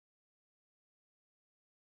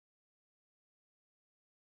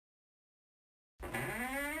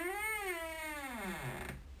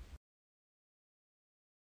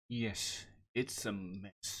Yes, it's a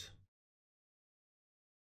mess.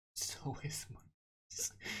 So is my.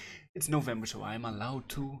 It's November, so I'm allowed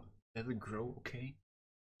to let it grow, okay?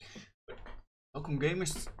 But welcome,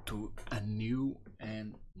 gamers, to a new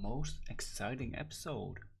and most exciting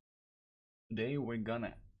episode. Today we're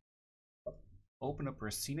gonna open up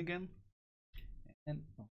our scene again and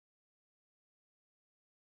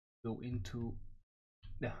go into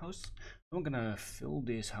the house. I'm gonna fill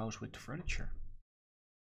this house with furniture.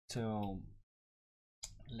 So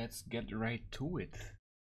let's get right to it.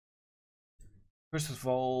 First of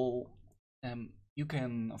all, you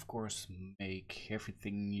can of course make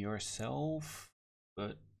everything yourself,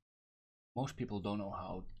 but most people don't know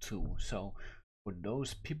how to. So for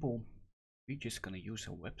those people, we're just gonna use a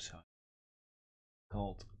website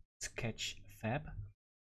called Sketchfab.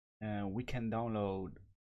 We can download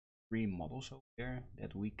free models over there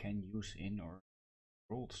that we can use in our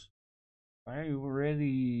worlds. I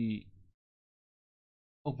already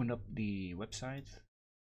opened up the website.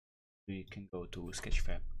 We can go to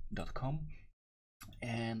sketchfab.com,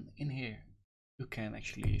 and in here you can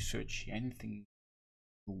actually search anything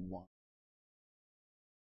you want.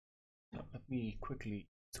 So let me quickly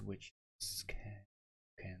switch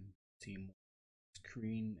can see more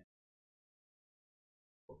screen.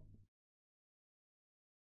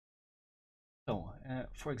 So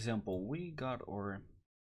for example, we got our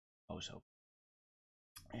house up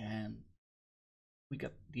and we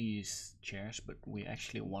got these chairs, but we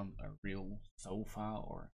actually want a real sofa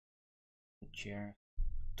or a chair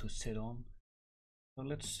to sit on. So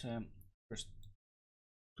let's first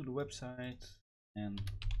to the website and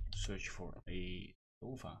search for a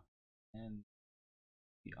sofa, and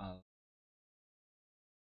the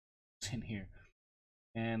in here,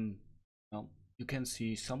 and well, you can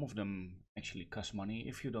see some of them actually cost money.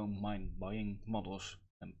 If you don't mind buying models,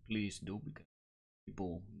 then please do, because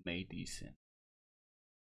people made these and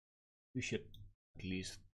you should at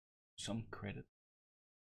least some credit.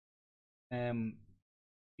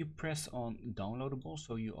 You press on downloadable,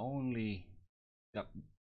 so you only got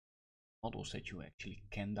models that you actually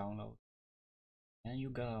can download, and you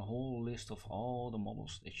got a whole list of all the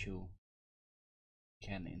models that you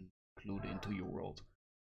can include into your world.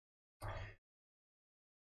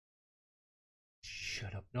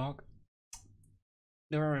 Shut up, dog.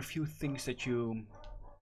 There are a few things that you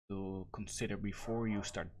to consider before you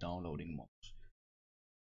start downloading models.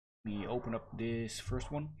 Let me open up this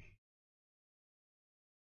first one.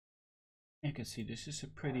 You can see this is a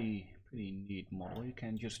pretty neat model. You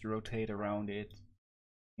can just rotate around it,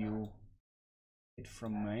 view it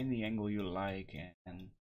from any angle you like, and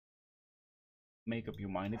make up your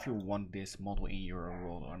mind if you want this model in your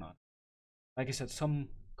world or not. Like I said, some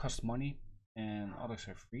cost money and others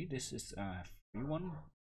are free. This is a free one,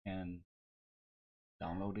 and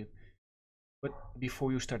download it. But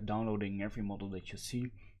before you start downloading every model that you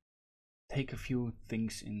see, take a few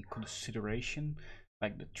things in consideration,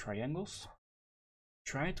 like the triangles.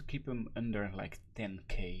 Try to keep them under like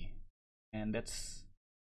 10k, and that's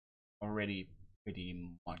already pretty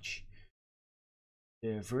much.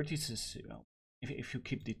 The vertices, if you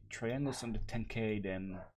keep the triangles under 10k,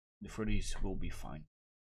 then the vertices will be fine.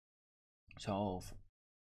 So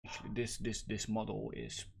actually this model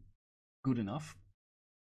is good enough.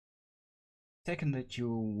 Second that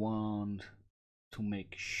you want to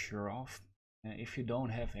make sure of, if you don't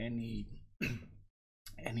have any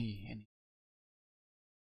any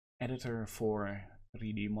editor for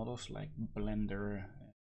 3D models like Blender,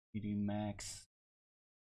 3D Max,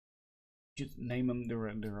 just name them. There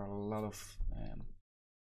are a lot of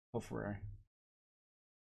software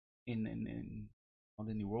in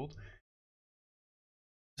the world.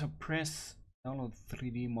 So press download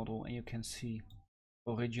 3D model, and you can see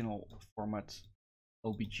original format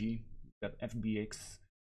OBJ. You got FBX.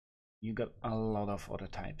 You got a lot of other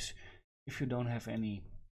types. If you don't have any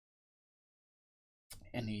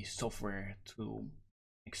software to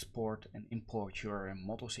export and import your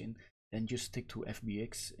models in, then just stick to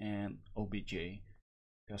FBX and OBJ,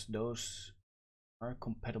 because those are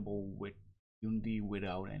compatible with Unity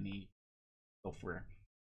without any software.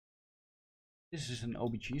 This is an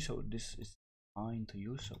OBJ, so this is fine to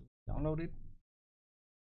use. So download it.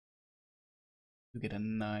 You get a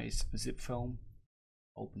nice zip file.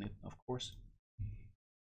 Open it, of course.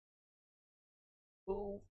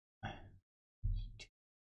 Oh.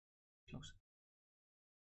 Close.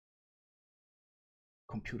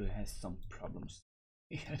 Computer has some problems.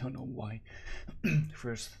 I don't know why.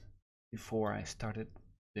 First, before I started,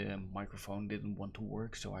 the microphone didn't want to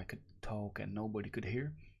work, so I could talk and nobody could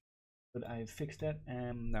hear. But I fixed that,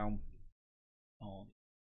 and now all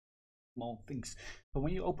small things. But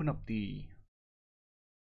when you open up the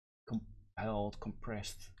compiled,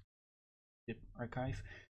 compressed zip archive,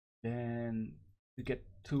 then you get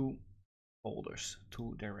two folders,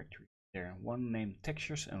 two directories there. One named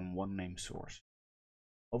textures and one named source.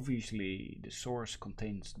 Obviously, the source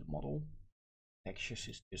contains the model. Textures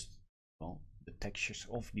is just, well, the textures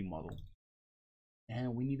of the model.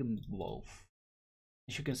 And we need them both.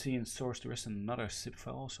 As you can see in source, there is another zip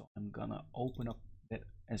file, so I'm gonna open up that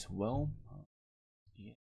as well.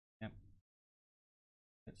 Yeah,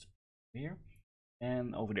 that's here.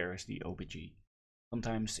 And over there is the OBJ.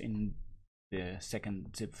 Sometimes in the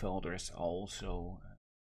second zip file, there's also a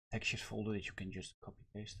textures folder that you can just copy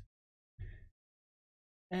paste.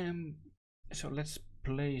 So let's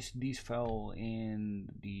place these files in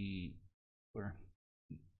the where.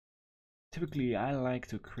 Typically, I like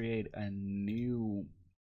to create a new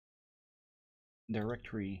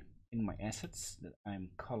directory in my assets that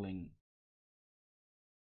I'm calling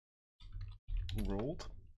world.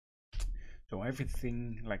 So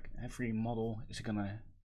everything, like every model, is gonna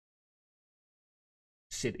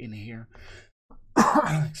sit in here.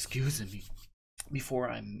 Excuse me. Before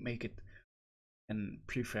I make it and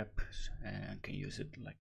prefab and can use it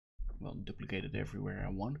like, well, duplicate it everywhere I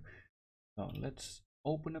want. So let's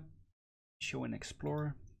open up show and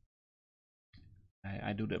explorer.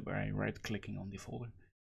 I do that by right clicking on the folder,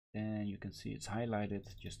 and you can see it's highlighted.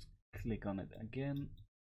 Just click on it again,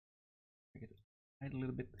 make it hide a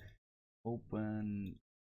little bit, open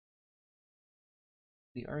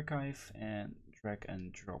the archive and drag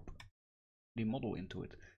and drop the model into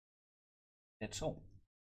it. That's all.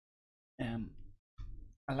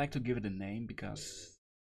 I like to give it a name because,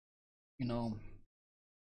 you know,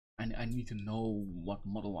 I need to know what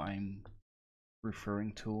model I'm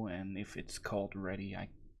referring to, and if it's called ready, I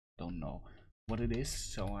don't know what it is.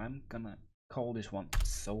 So I'm gonna call this one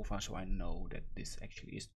sofa, so I know that this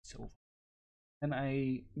actually is sofa. And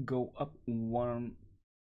I go up one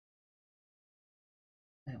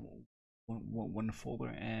folder,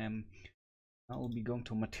 and I'll be going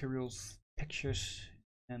to materials, textures,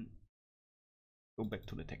 and go back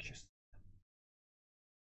to the textures.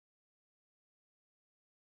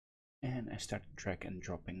 And I start drag and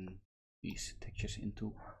dropping these textures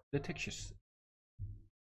into the textures.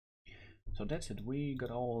 So that's it. We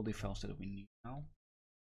got all the files that we need now.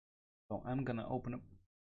 So I'm gonna open up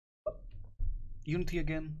Unity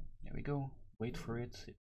again. There we go. Wait for it.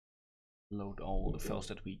 Load all the files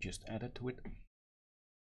that we just added to it.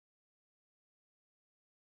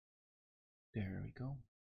 There we go.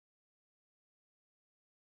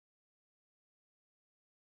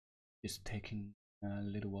 It's taking a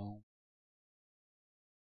little while.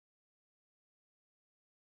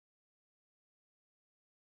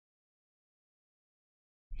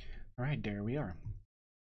 Alright, there we are.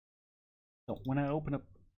 So when I open up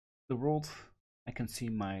the world, I can see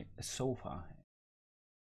my sofa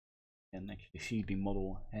and actually see the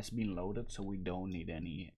model has been loaded, so we don't need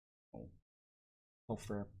any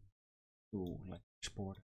software to like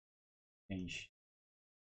export, change.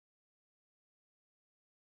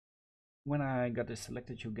 When I got this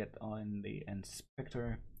selected, you get on the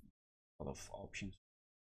inspector a lot of options.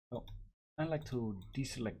 So I like to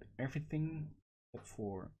deselect everything except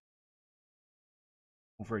for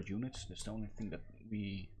convert units. That's the only thing that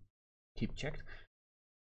we keep checked.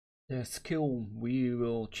 The skill, we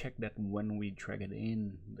will check that when we drag it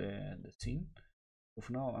in the scene. So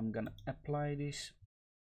for now, I'm gonna apply this,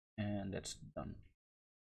 and that's done.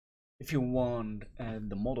 If you want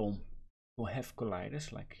the model to have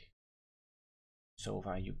colliders, like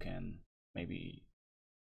sofa, you can maybe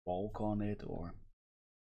walk on it or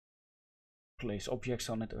place objects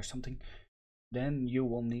on it or something, then you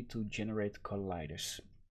will need to generate colliders.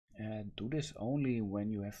 Do this only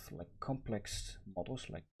when you have like complex models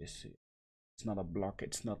like this. It's not a block,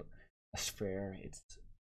 it's not a sphere, it's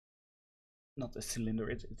not a cylinder,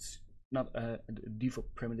 it's not a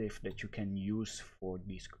default primitive that you can use for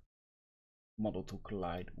this model to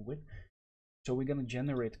collide with. So we're gonna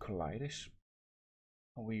generate colliders.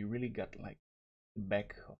 We really got like the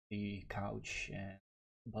back of the couch and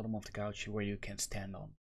the bottom of the couch where you can stand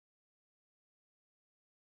on.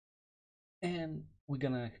 And we're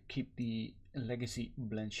gonna keep the legacy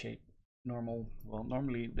blend shape normal. Well,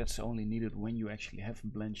 normally that's only needed when you actually have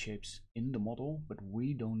blend shapes in the model, but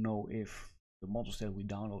we don't know if the models that we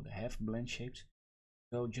download have blend shapes.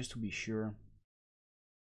 So just to be sure,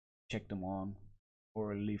 check them on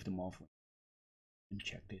or leave them off and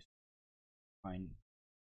check this. Fine.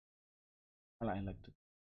 I like to.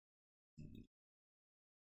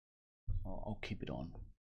 I'll keep it on.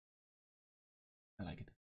 I like it.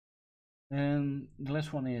 And the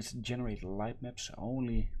last one is generate light maps.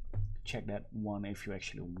 Only check that one if you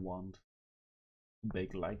actually want to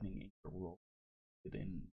bake lightning in your world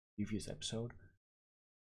within previous episode.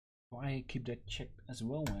 So I keep that checked as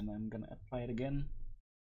well, and I'm gonna apply it again.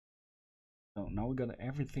 So now we got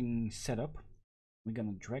everything set up. We're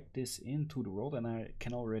gonna drag this into the world, and I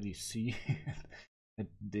can already see that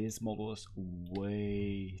this model is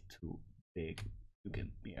way too big. You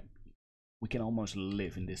can, yeah, we can almost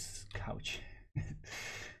live in this couch.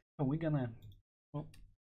 So we're gonna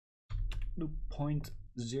do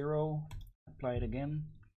 0.0, apply it again,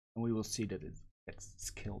 and we will see that it gets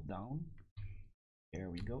scaled down. There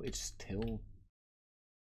we go. It's still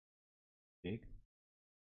big.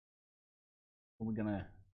 So we're gonna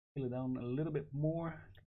scale it down a little bit more.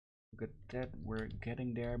 Look at that, we're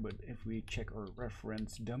getting there, but if we check our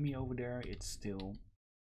reference dummy over there, it's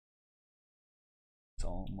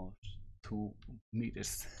almost 2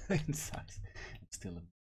 meters in size. It's still a,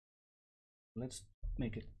 let's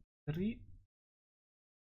make it 3.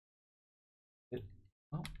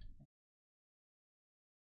 Oh,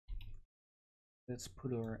 let's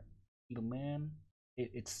put our little man.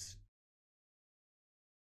 It's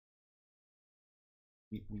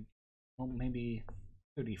well, maybe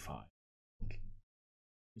 35.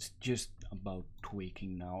 It's just about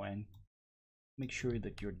tweaking now, and make sure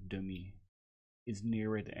that your dummy is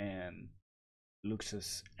near it and looks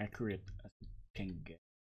as accurate as it can get.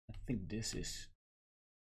 I think this is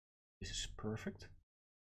perfect.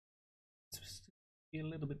 It's a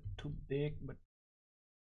little bit too big, but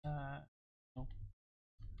no.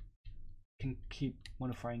 Can keep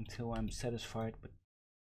modifying till I'm satisfied, but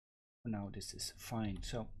for now this is fine.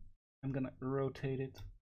 So I'm gonna rotate it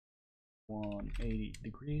 180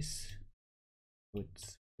 degrees, so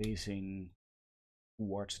it's facing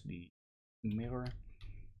towards the mirror.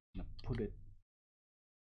 I'm gonna put it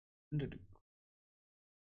under the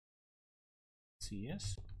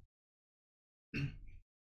CS.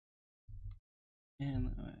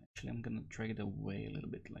 And actually I'm gonna drag it away a little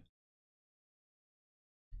bit,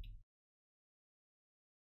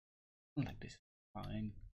 like this.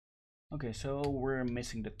 Fine. Okay, so we're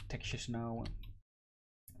missing the textures now,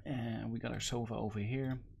 and we got our sofa over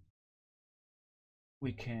here.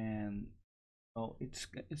 We can, well, it's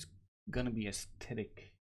gonna be a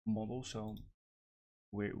static model, so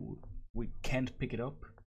we can't pick it up.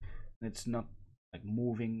 It's not like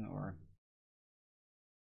moving or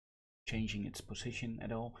changing its position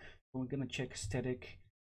at all. So we're gonna check static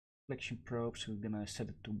reflection probes. We're gonna set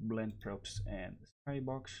it to blend probes and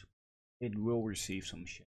skybox. It will receive some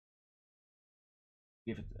shit.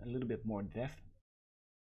 Give it a little bit more depth.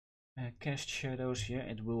 Cast shadows, yeah,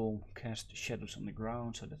 it will cast shadows on the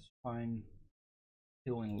ground, so that's fine.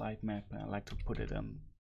 Still in light map, I like to put it on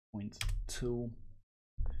 0.2,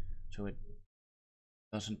 so it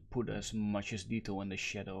doesn't put as much as detail in the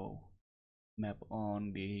shadow map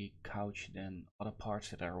on the couch than other parts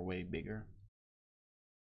that are way bigger.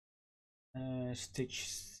 Stitch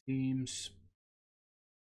themes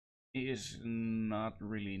is not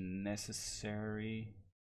really necessary,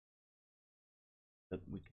 but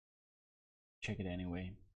we can check it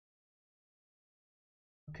anyway.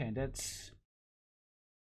 Okay, that's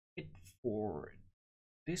it for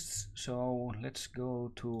this. So let's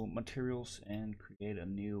go to materials and create a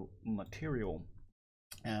new material,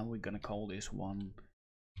 and we're gonna call this one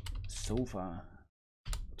sofa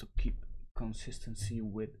to keep consistency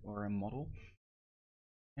with our model.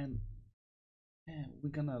 And we're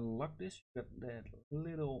gonna lock this. You got that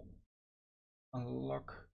little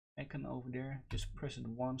unlock icon over there. Just press it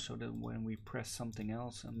once so that when we press something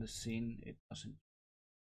else on the scene, it doesn't.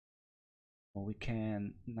 Well, we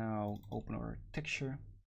can now open our texture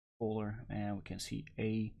folder, and we can see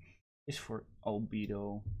A is for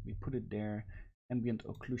albedo. We put it there. Ambient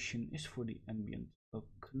occlusion is for the ambient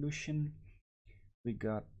occlusion. We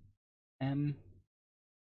got M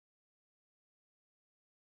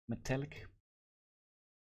metallic.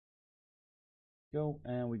 Go,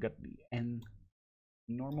 and we got the N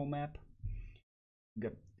normal map. We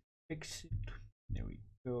got fix it. There we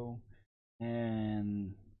go.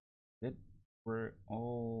 And that were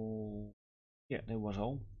all. Yeah, that was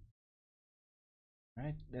all.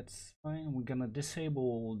 Right, that's fine. We're gonna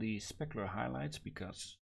disable the specular highlights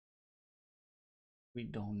because we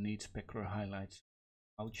don't need specular highlights.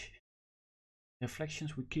 Ouch.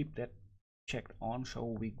 Reflections, we keep that checked on, so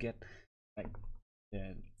we get like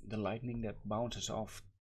the lightning that bounces off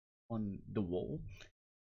on the wall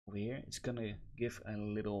over here. It's gonna give a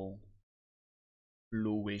little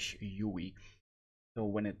bluish huey, so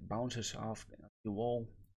when it bounces off the wall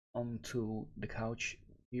onto the couch,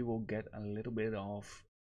 we will get a little bit of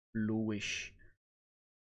bluish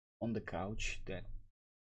on the couch that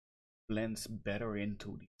blends better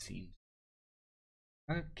into the scene.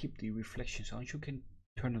 I keep the reflections on. You can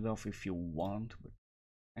turn it off if you want, but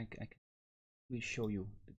I can really show you.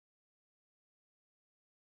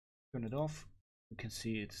 Turn it off, you can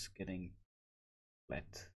see it's getting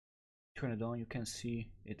flat. Turn it on, you can see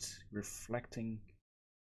it's reflecting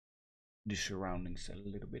the surroundings a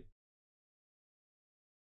little bit.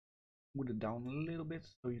 Move it down a little bit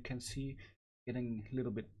so you can see getting a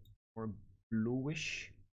little bit more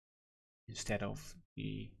bluish instead of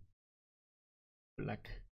the black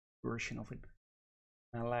version of it.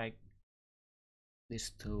 I like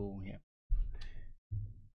this too. Yeah,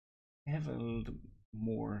 I have a little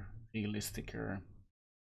more realistic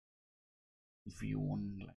view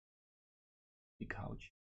on like the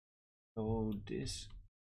couch. So this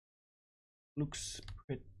looks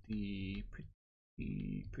pretty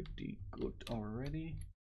good already.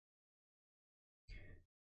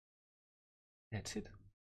 That's it.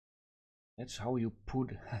 That's how you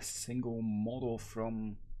put a single model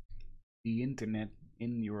from the internet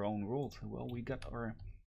in your own world. Well, we got our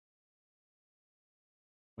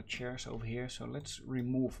chairs over here, so let's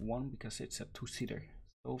remove one because it's a two-seater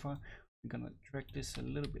sofa. We're gonna drag this a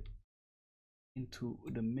little bit into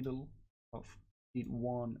the middle of seat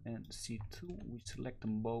 1 and seat 2. We select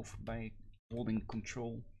them both by holding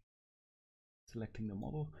control, selecting the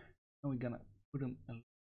model, and we're gonna put them on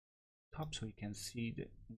top so you can see the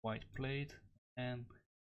white plate and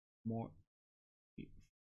more.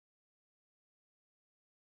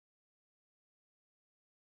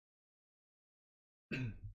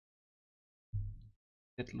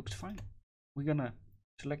 That looks fine. We're gonna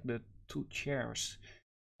select the two chairs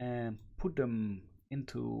and put them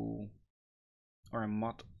into our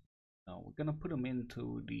mod. Now we're gonna put them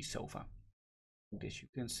into the sofa. This you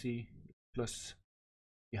can see the plus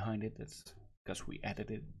behind it. That's because we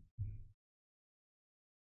added it.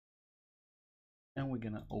 And we're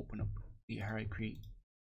gonna open up the hierarchy,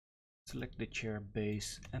 select the chair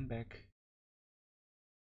base and back,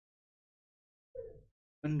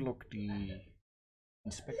 unlock the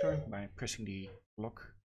inspector by pressing the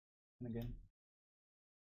lock again,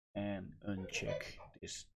 and uncheck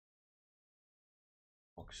this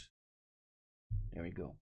box. There we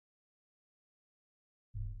go.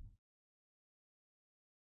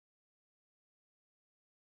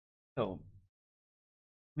 So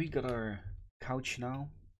we got our couch now,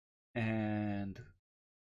 and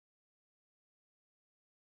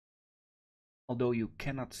although you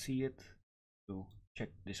cannot see it, so check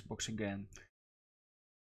this box again,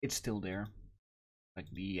 it's still there, like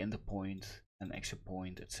the enter point and exit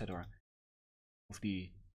point, etc. of the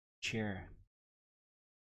chair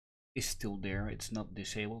is still there. It's not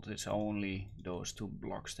disabled, it's only those two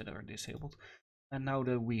blocks that are disabled. And now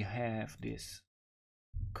that we have this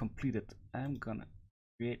completed, I'm gonna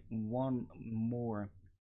create one more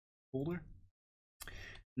folder,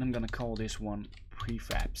 and I'm gonna call this one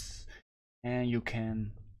prefabs, and you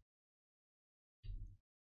can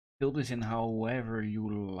build this in however you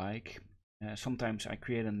like. Sometimes I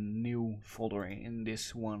create a new folder in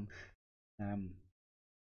this one,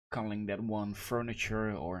 calling that one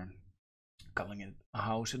furniture or calling it a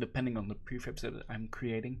house, depending on the prefabs that I'm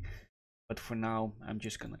creating. But for now, I'm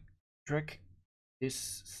just gonna drag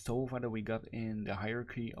this sofa that we got in the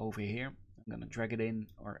hierarchy over here. I'm gonna drag it in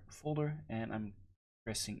our folder, and I'm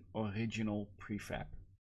pressing original prefab.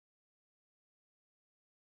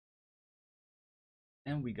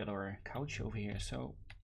 And we got our couch over here, so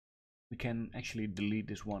we can actually delete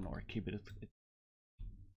this one or keep it. It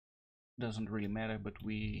doesn't really matter, but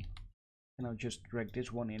we can now just drag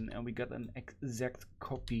this one in, and we got an exact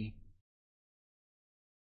copy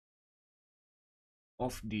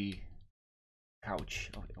of the couch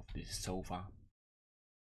of this sofa.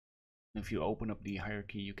 If you open up the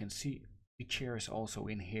hierarchy, you can see the chair is also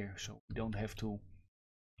in here, so we don't have to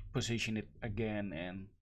position it again and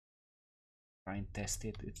try and test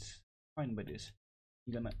it. It's fine by this.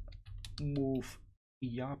 I'm gonna move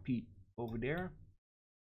Yapi over there.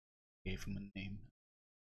 Gave him a name.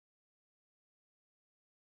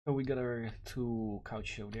 So we got our two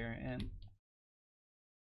couches over there, and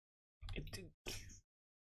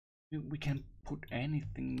we can put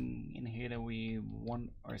anything in here that we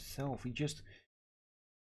want ourselves. We just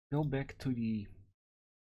go back to the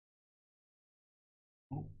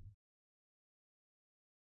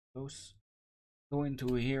go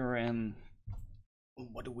into here, and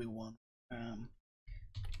what do we want?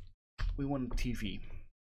 We want TV.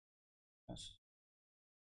 Yes,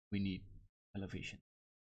 we need television,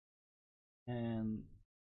 and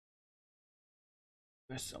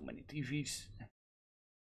there's so many TVs.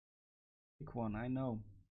 Pick one, I know.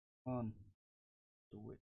 Come on, do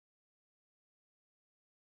it.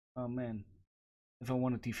 Oh man, if I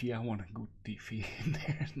want a TV, I want a good TV in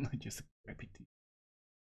there, not just a crappy TV.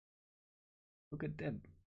 Look at that,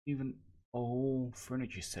 even a whole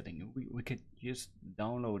furniture setting. We could just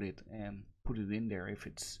download it and put it in there if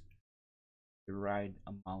it's the right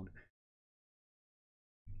amount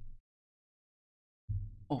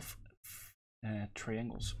of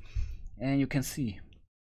triangles. And you can see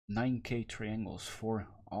 9K triangles for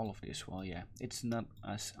all of this. Well, yeah, it's not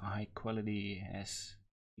as high quality as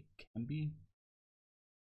it can be.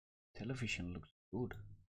 Television looks good.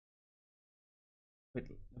 But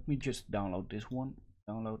let me just download this one.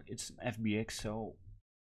 Download, it's FBX, so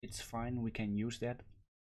it's fine, we can use that.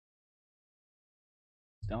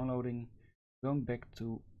 Downloading, going back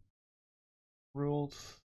to World,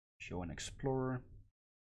 show and Explorer.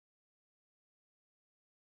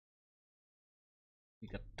 We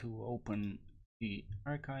got to open the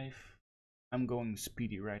archive. I'm going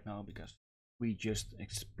speedy right now because we just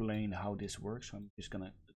explained how this works, so I'm just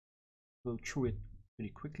gonna go through it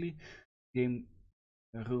pretty quickly. Game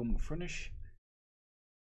room furnish,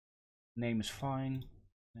 name is fine.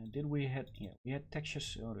 Did we had, yeah, we had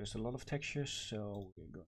textures. Oh, there's a lot of textures, so we're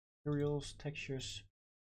going materials, textures,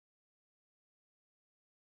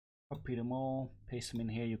 copy them all, paste them in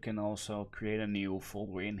here. You can also create a new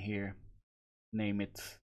folder in here, name it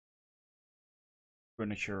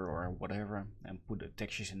furniture or whatever, and put the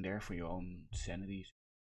textures in there for your own sanity.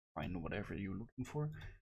 Find whatever you're looking for.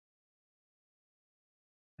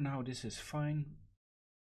 Now this is fine.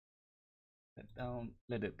 Let down,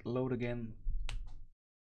 let it load again.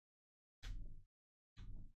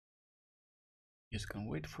 Just gonna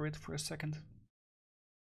wait for it for a second.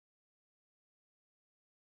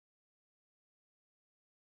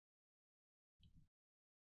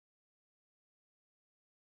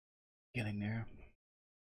 Getting there.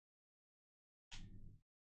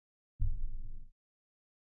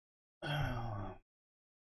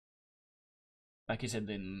 Like I said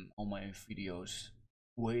in all my videos,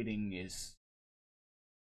 waiting is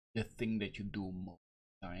the thing that you do most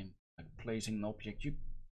of the time. Like placing an object, you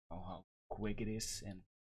know how quick it is, and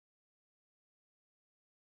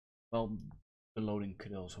well, the loading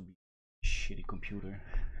could also be a shitty computer,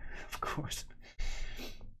 of course.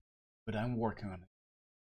 But I'm working on it.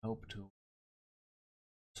 I hope to.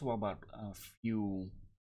 So about a few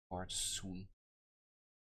parts soon.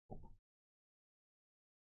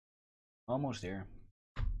 Almost there.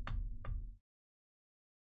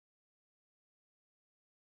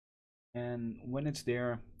 And when it's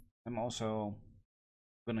there, I'm also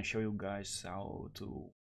gonna show you guys how to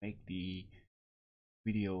make the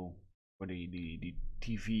video or the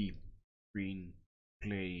TV screen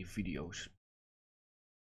play videos.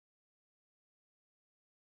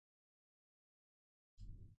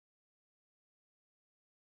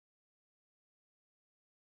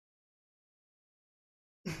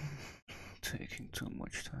 Taking too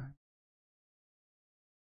much time.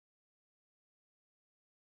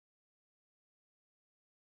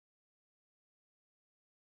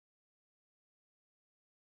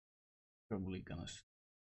 Probably gonna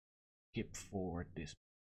skip forward this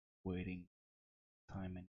waiting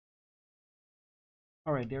time. And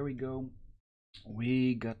all right, there we go.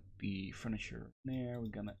 We got the furniture there. We're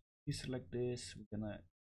gonna deselect this. We're gonna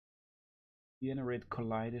generate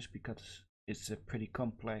colliders because it's a pretty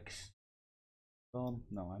complex. Well,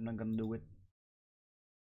 no, I'm not gonna do it.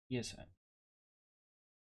 Yes,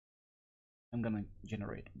 I'm gonna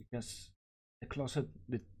generate because the closet,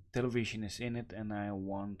 the television is in it, and I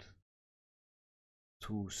want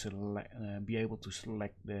to select, be able to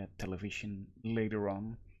select the television later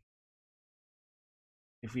on.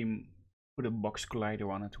 If we put a box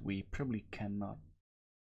collider on it, we probably cannot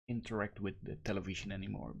interact with the television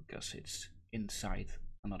anymore because it's inside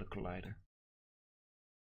another collider.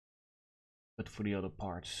 But for the other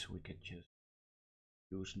parts, we could just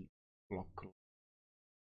use block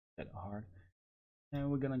that hard.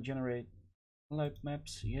 And we're gonna generate light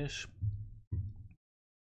maps. Yes,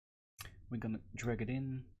 we're gonna drag it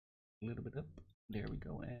in a little bit up. There we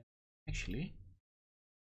go. And actually,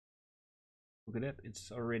 look at that,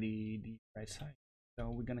 it's already the right side.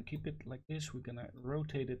 So we're gonna keep it like this. We're gonna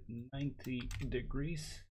rotate it 90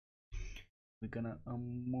 degrees. We're gonna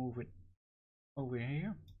move it over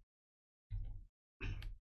here.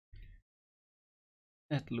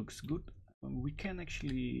 That looks good. We can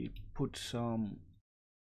actually put some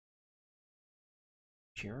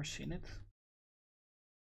chairs in it.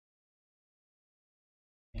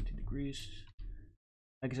 90 degrees.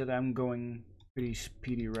 Like I said, I'm going pretty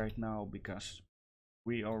speedy right now because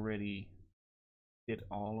we already did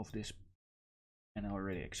all of this and I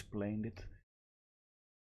already explained it.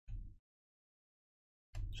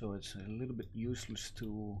 So it's a little bit useless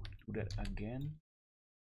to do that again.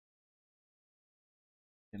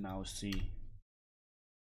 And now see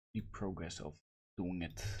the progress of doing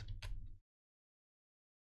it.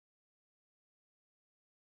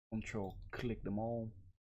 Control click them all.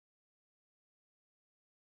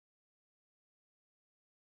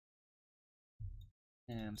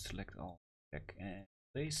 And select all, check and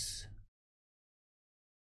place.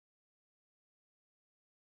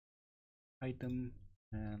 Item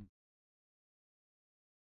and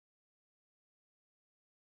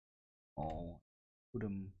all, put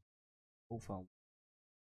them over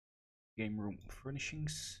game room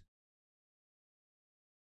furnishings.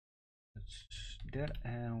 That's that,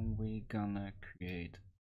 and we're gonna create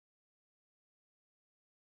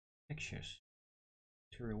textures.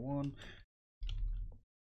 Material 1,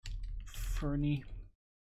 Fernie,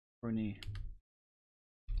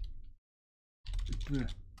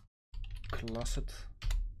 closet.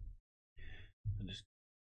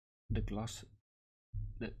 The glass,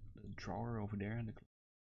 the drawer over there.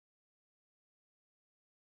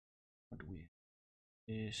 What do we have?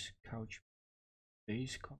 Is couch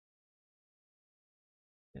base.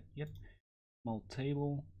 Yep. Small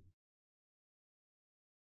table.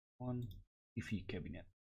 1 TV cabinet.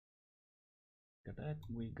 Got that.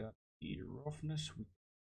 We got the roughness. We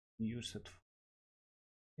use it for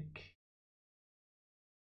click.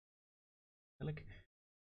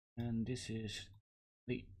 And this is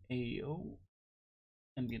the AO,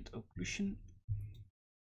 ambient occlusion.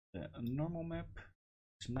 The normal map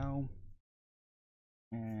is now.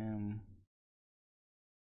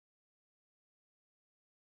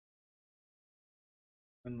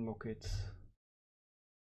 Unlock it.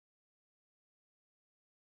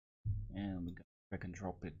 And we drag and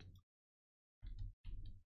drop it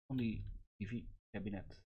on the TV cabinet.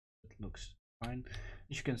 It looks fine.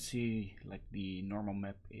 As you can see, like the normal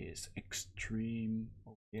map is extreme.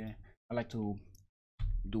 Okay, I like to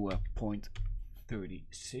do a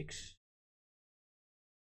 0.36,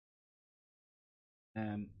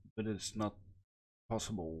 but it's not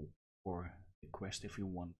possible for the quest if you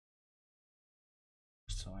want.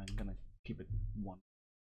 So I'm gonna keep it 1,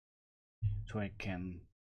 so I can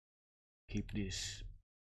keep this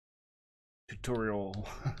tutorial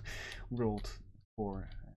world for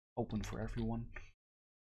open for everyone.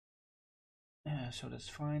 So that's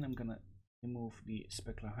fine. I'm gonna remove the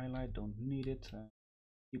specular highlight, don't need it.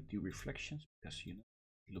 Keep the reflections because you know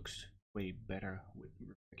it looks way better with the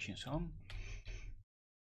reflections on.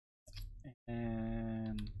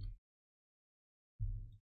 And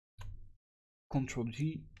Control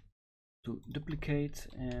G to duplicate,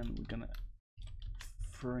 and we're gonna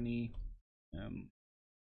Fernie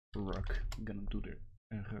rug. I'm gonna do the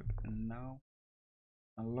rug now.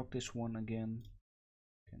 Unlock this one again.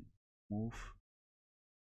 Can move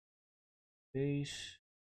base.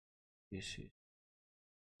 This is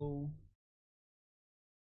low,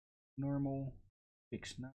 normal,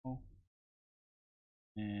 fix now,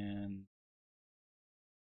 and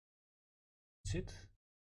that's it.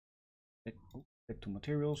 Back to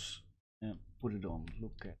materials and put it on.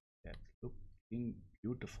 Look at that, looking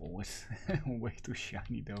beautiful. It's way too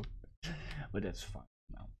shiny though, but that's fine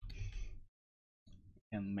now.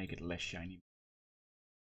 And make it less shiny.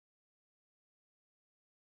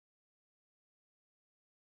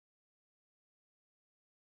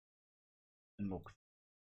 Unlock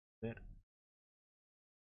that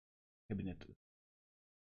cabinet a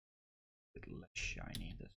bit less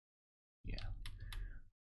shiny. That's, yeah.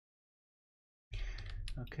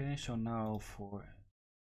 Okay, so now for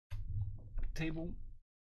table,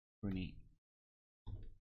 Fernie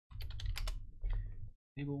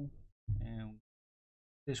table, and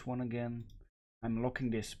this one again. I'm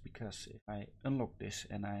locking this because if I unlock this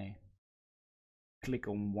and I click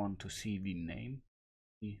on one to see the name,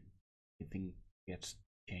 everything gets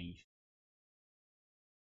changed.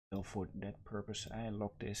 So for that purpose I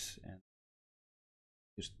lock this and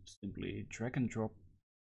just simply drag and drop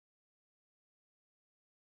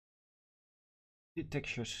the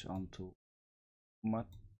textures onto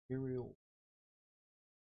material.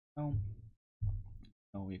 Now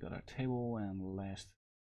we got our table, and last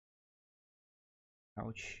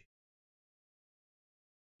couch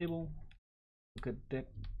table. Look at that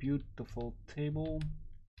beautiful table.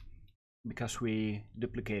 Because we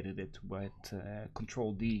duplicated it with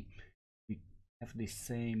Control D, we have the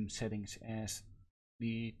same settings as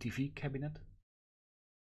the TV cabinet.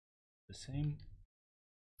 The same.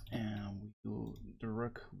 And we do the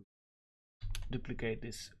rug. Duplicate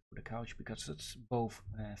this for the couch because it's both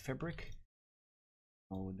fabric.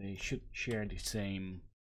 So they should share the same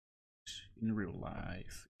in real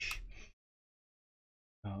life.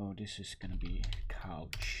 Oh, this is gonna be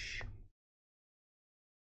couch.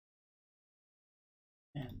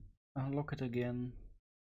 And unlock it again.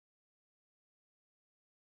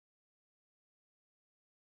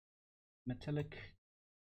 Metallic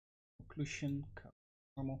occlusion,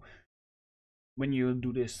 normal. When you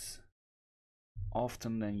do this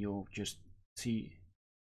often, then you'll just see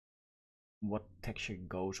what texture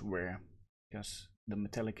goes where, because the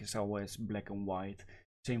metallic is always black and white.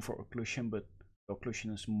 Same for occlusion, but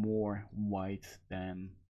occlusion is more white than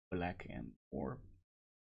black and more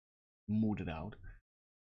smoothed out.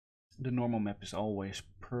 The normal map is always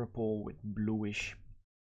purple with bluish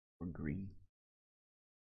or green,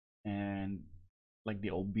 and like the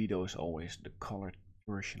albedo is always the colored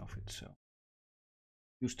version of it, so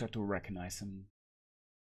you start to recognize them.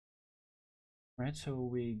 Right, so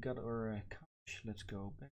we got our couch. Let's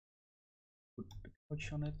go back, put the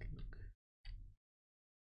couch on it, look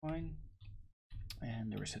fine.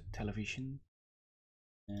 And there is a television,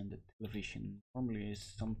 and the television normally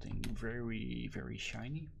is something very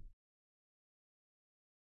shiny.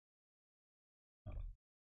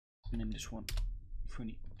 Name this one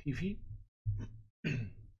funny TV.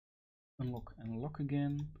 Unlock and lock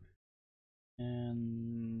again,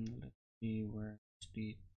 and let's see where's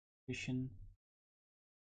the television.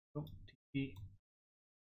 Oh, TV.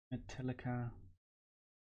 Metallica,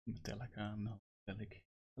 no,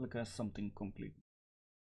 Metallica is something complete.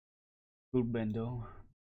 Full bando,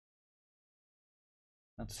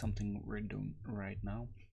 not something we're doing right now.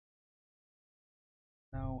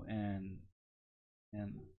 And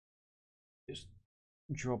just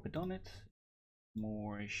drop it on it.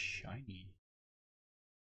 More shiny.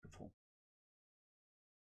 Beautiful.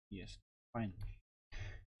 Yes, fine.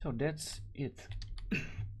 So that's it.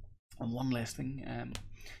 And one last thing,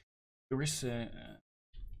 there is a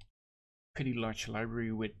pretty large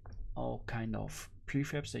library with all kind of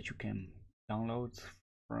prefabs that you can download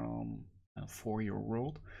from for your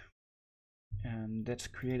world, and that's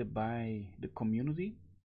created by the community,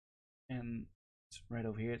 and it's right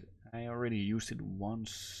over here. I already used it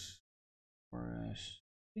once for a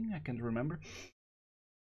thing I can't remember,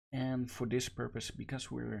 and for this purpose, because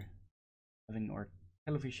we're having our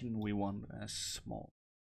television, we want a small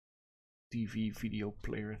TV video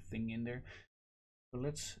player thing in there. So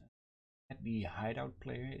let's add the hideout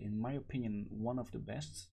player, in my opinion one of the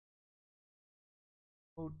best.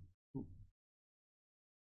 Go to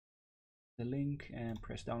the link and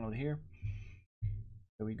press download here.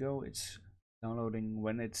 There we go, it's downloading.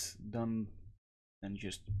 When it's done, then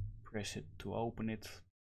just press it to open it.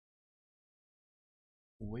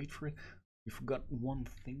 Wait for it. We forgot one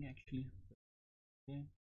thing actually. Okay.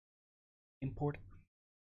 Import,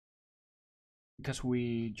 because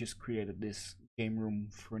we just created this game room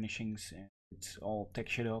furnishings and it's all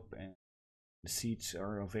textured up and the seats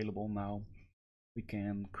are available now. We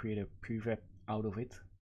can create a prefab out of it.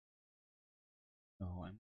 So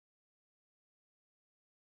I'm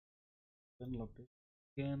unlock this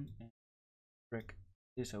again and drag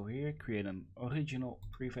this over here, create an original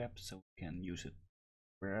prefab so we can use it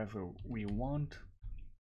wherever we want.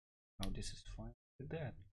 Now this is fine with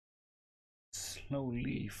that.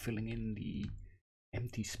 Slowly filling in the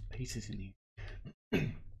empty spaces in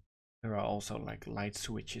here. There are also like light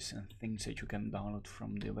switches and things that you can download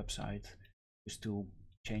from the website just to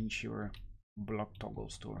change your block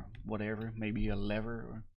toggles to whatever, maybe a lever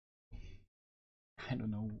or I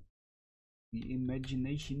don't know. The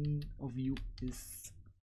imagination of you is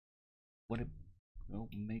what it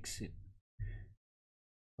makes it.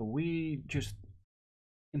 So we just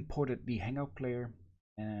imported the hangout player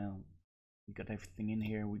and we got everything in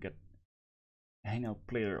here. We got a hangout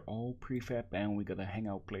player all prefab and we got a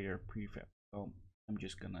hangout player prefab. So I'm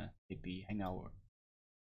just gonna take the hangout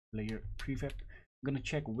player prefab. I'm gonna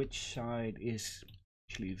check which side is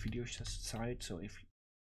actually the video side. So if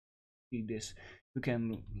you see this, you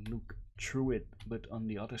can look through it, but on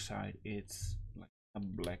the other side it's like a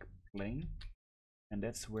black plane, and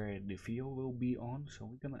that's where the video will be on. So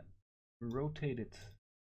we're gonna rotate it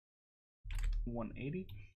 180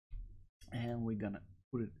 and we're gonna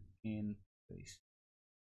put it in place.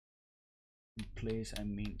 In place, I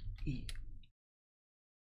mean E,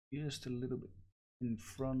 just a little bit in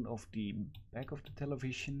front of the back of the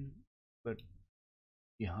television, but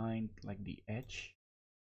behind like the edge.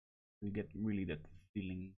 We get really that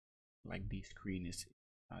feeling like the screen is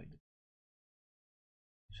inside.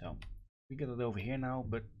 So we get it over here now,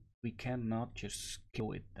 but we cannot just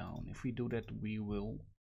scale it down. If we do that, we will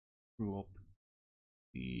screw up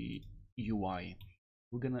the UI.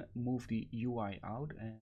 We're gonna move the UI out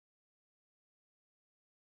and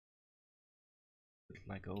put it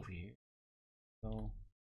like over here. So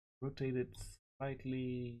rotate it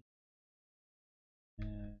slightly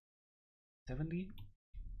 70.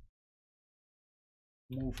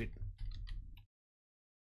 Move it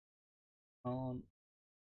on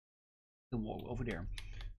the wall over there.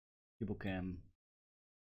 People can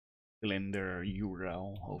fill in their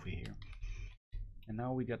URL over here. And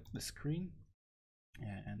now we got the screen,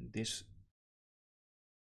 and this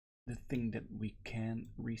the thing that we can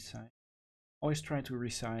resize. Always try to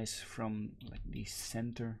resize from like the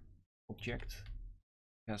center object,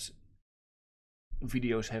 because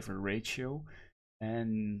videos have a ratio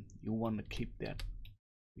and you want to keep that.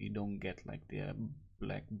 You don't get like the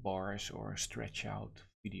black bars or stretch out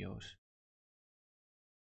videos.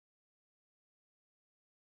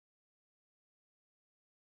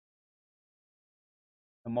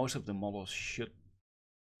 And most of the models should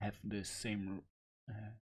have the same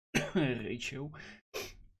ratio.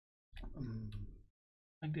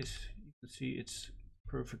 Like this, you can see it's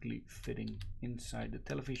perfectly fitting inside the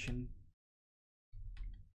television.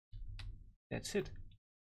 That's it.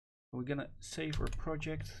 We're gonna save our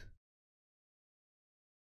project.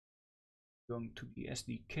 Going to the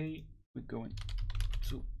SDK, we're going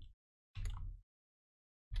to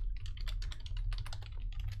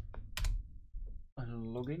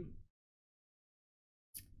login.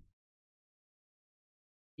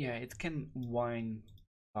 Yeah, it can whine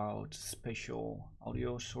out spatial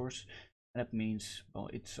audio source, and that means, well,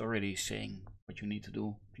 it's already saying what you need to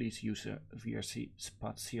do. Please use a VRC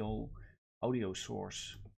spatial audio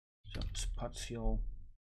source. So spatial,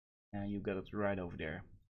 and you got it right over there.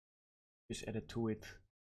 Just add it to it,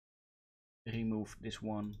 remove this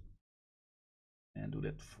one, and do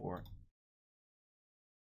that for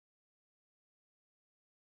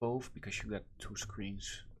both, because you got two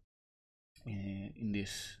screens in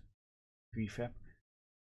this prefab.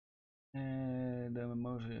 And the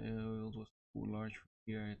most it was too large for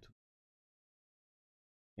here.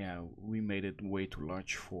 Yeah, we made it way too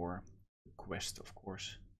large for the Quest, of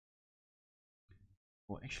course.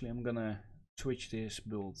 Well, actually, I'm gonna switch this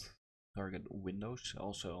build target Windows.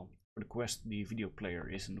 Also, for the Quest, the video player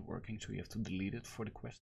isn't working, so you have to delete it for the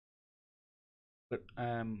Quest. But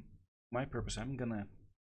my purpose, I'm gonna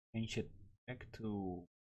change it back to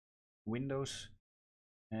Windows,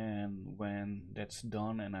 and when that's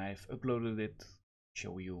done and I've uploaded it,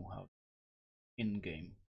 show you how in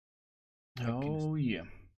game. Oh yeah,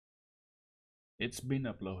 it's been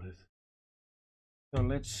uploaded. So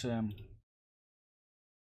let's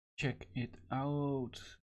check it out.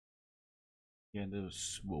 Yeah,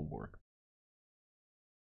 this will work.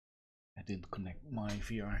 I didn't connect my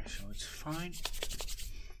VR, so it's fine.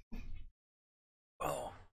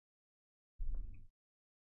 Oh.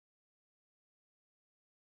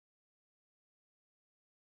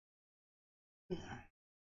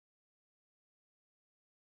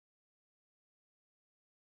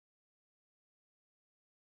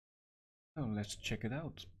 So let's check it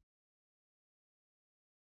out.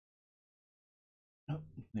 Oh,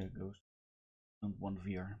 there it goes. And one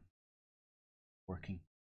VR working.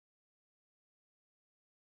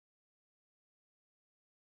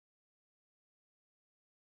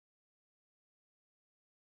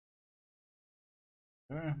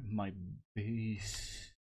 My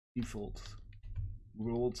base default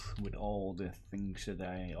world with all the things that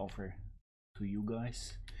I offer to you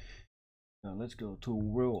guys. So let's go to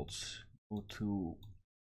worlds, go to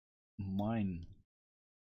mine,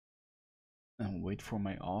 and wait for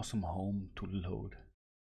my awesome home to load.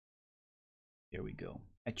 There we go.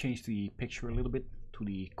 I changed the picture a little bit to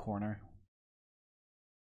the corner.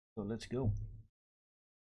 So let's go.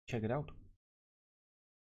 Check it out.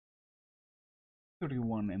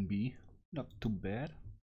 31 MB, not too bad.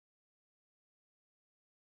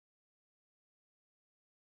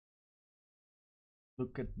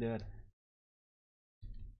 Look at that.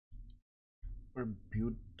 What a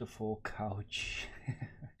beautiful couch.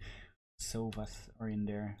 Sofas are in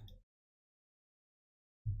there.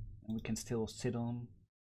 And we can still sit on.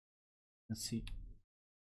 Let's see.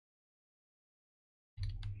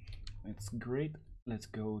 It's great. Let's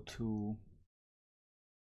go to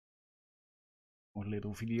our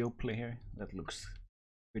little video player. That looks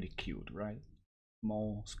pretty cute, right?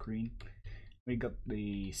 Small screen. We got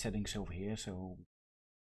the settings over here, so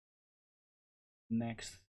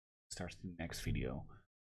next starts the next video,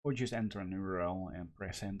 or just enter an URL and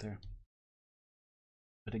press enter.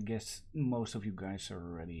 But I guess most of you guys are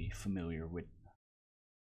already familiar with.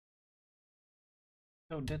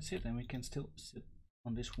 So that's it, and we can still sit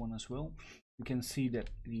on this one as well. you can see that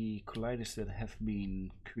the colliders that have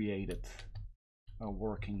been created are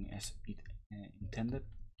working as it intended.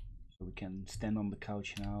 So we can stand on the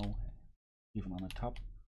couch now, even on the top.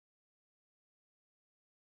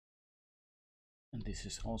 And this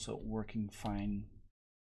is also working fine.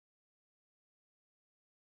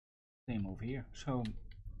 Same over here. So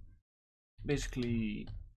basically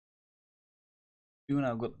you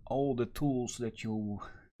now got all the tools that you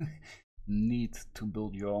need to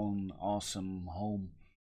build your own awesome home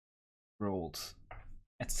world,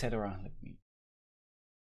 etc. Let me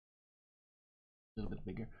a little bit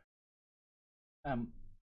bigger.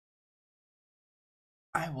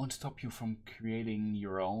 I won't stop you from creating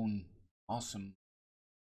your own awesome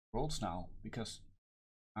worlds now, because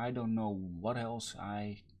I don't know what else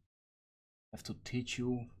I have to teach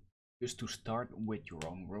you just to start with your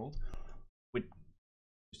own world, with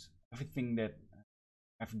everything that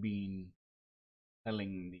I've been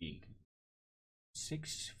telling the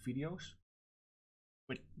 6 videos.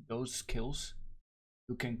 With those skills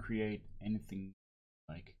you can create anything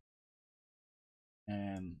you like,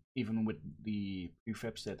 and even with the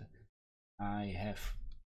prefabs that I have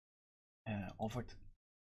offered,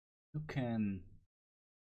 you can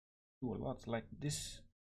do a lot. Like this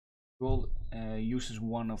world uses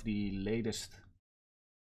one of the latest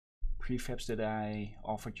prefabs that I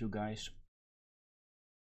offered you guys.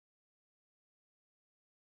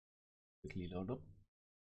 Quickly load up.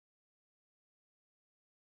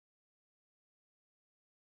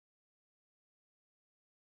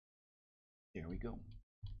 There we go.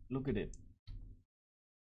 Look at it.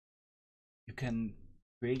 You can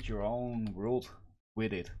create your own world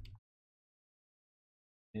with it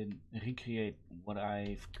and recreate what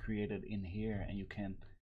I've created in here, and you can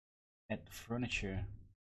add furniture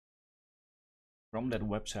from that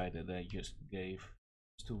website that I just gave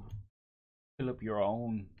to fill up your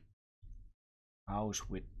own house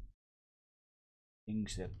with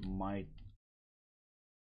things that might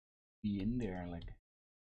be in there, like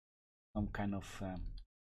some kind of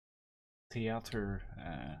theater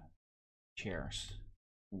chairs.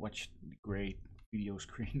 Watch the great video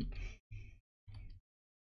screen.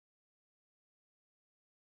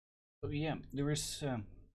 So yeah, there is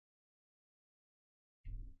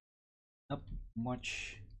not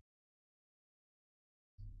much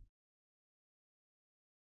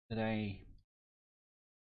that I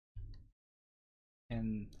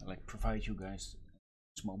can like provide you guys at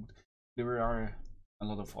this moment. There are a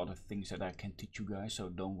lot of other things that I can teach you guys, so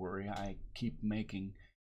don't worry. I keep making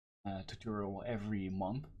a tutorial every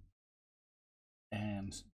month,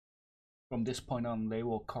 and from this point on they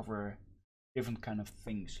will cover different kind of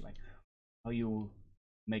things, like how you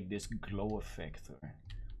make this glow effect, or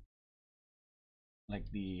like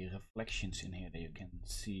the reflections in here that you can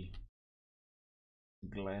see the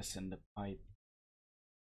glass and the pipe,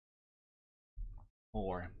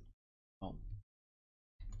 or well,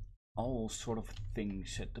 all sort of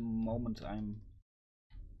things. At the moment I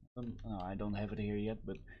don't have it here yet,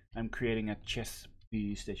 but I'm creating a chess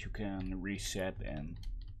piece that you can reset and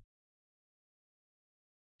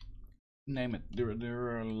name it. There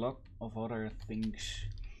are a lot of other things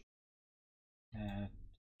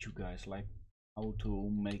you guys, like how to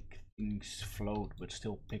make things float but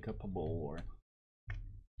still pick upable, or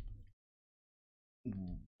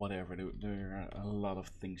whatever. There are a lot of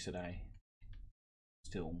things that I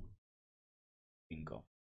still think of.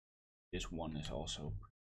 This one is also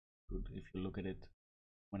good. If you look at it,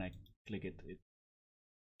 when I click it, it's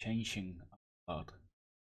changing a lot.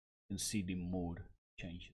 You can see the mood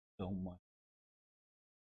changes so much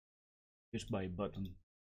just by a button.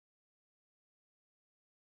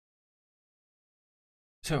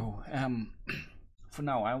 So for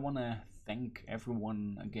now I want to thank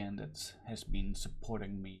everyone again that has been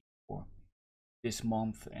supporting me for this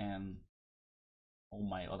month, and all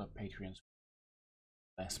my other Patreons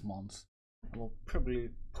last month. I will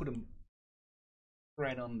probably put them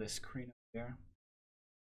right on the screen there.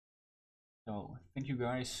 So thank you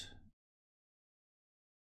guys.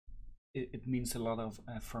 It means a lot of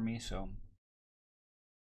for me, so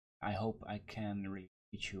I hope I can really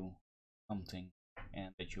teach you something,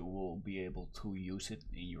 and that you will be able to use it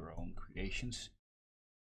in your own creations.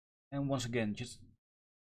 And once again, just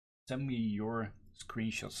send me your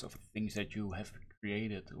screenshots of things that you have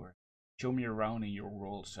created, or show me around in your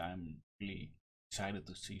worlds. I'm really excited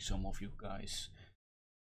to see some of you guys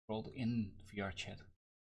world in VRChat,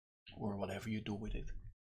 or whatever you do with it.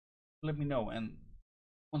 Let me know. And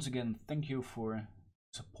once again, thank you for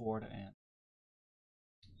support, and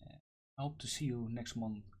I hope to see you next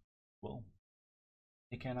month. Well,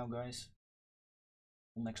 take care now guys.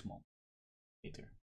 Till next month. Later.